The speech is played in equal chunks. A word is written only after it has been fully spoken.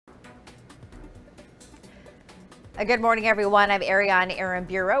Good morning, everyone. I'm Ariane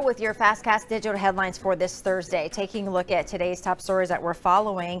Aramburo with your FastCast digital headlines for this Thursday. Taking a look at today's top stories that we're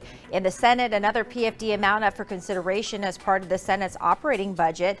following. In the Senate, another PFD amount up for consideration as part of the Senate's operating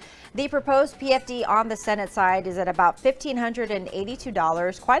budget. The proposed PFD on the Senate side is at about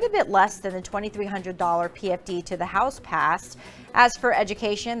 $1,582, quite a bit less than the $2,300 PFD to the House passed. As for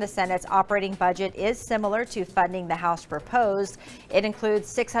education, the Senate's operating budget is similar to funding the House proposed. It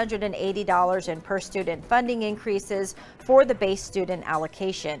includes $680 in per student funding increases for the base student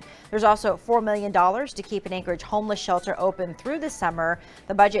allocation. There's also $4 million to keep an Anchorage homeless shelter open through the summer.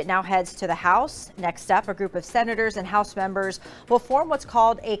 The budget now heads to the House. Next up, a group of senators and House members will form what's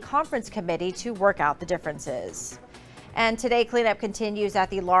called a conference committee to work out the differences. And today, cleanup continues at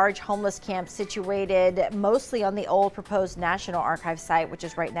the large homeless camp situated mostly on the old proposed National Archive site, which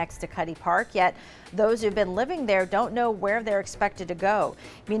is right next to Cuddy Park. Yet those who've been living there don't know where they're expected to go.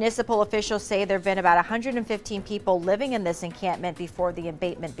 Municipal officials say there have been about 115 people living in this encampment before the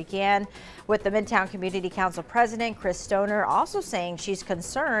abatement began, with the Midtown Community Council President Chris Stoner also saying she's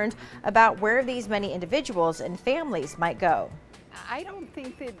concerned about where these many individuals and families might go. I don't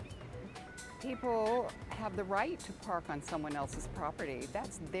think that people have the right to park on someone else's property.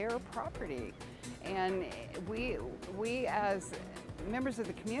 That's their property. And we as members of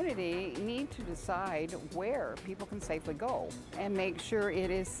the community need to decide where people can safely go and make sure it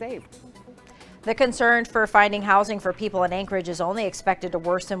is safe. The concern for finding housing for people in Anchorage is only expected to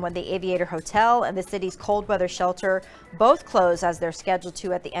worsen when the Aviator Hotel and the city's cold weather shelter both close as they're scheduled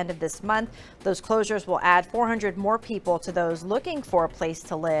to at the end of this month. Those closures will add 400 more people to those looking for a place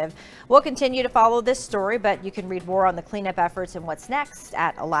to live. We'll continue to follow this story, but you can read more on the cleanup efforts and what's next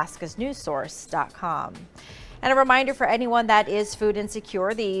at alaskasnewssource.com. And a reminder for anyone that is food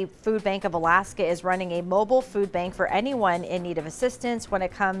insecure, the Food Bank of Alaska is running a mobile food bank for anyone in need of assistance when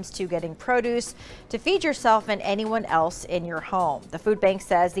it comes to getting produce to feed yourself and anyone else in your home. The food bank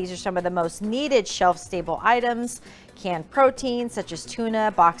says these are some of the most needed shelf-stable items: canned proteins such as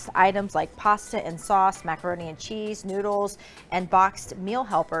tuna, boxed items like pasta and sauce, macaroni and cheese, noodles, and boxed meal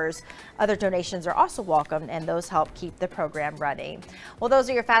helpers. Other donations are also welcome, and those help keep the program running. Well, those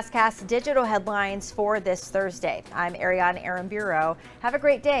are your FastCast digital headlines for this Thursday. I'm Ariane Aramburo. Have a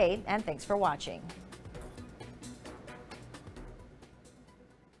great day, and thanks for watching.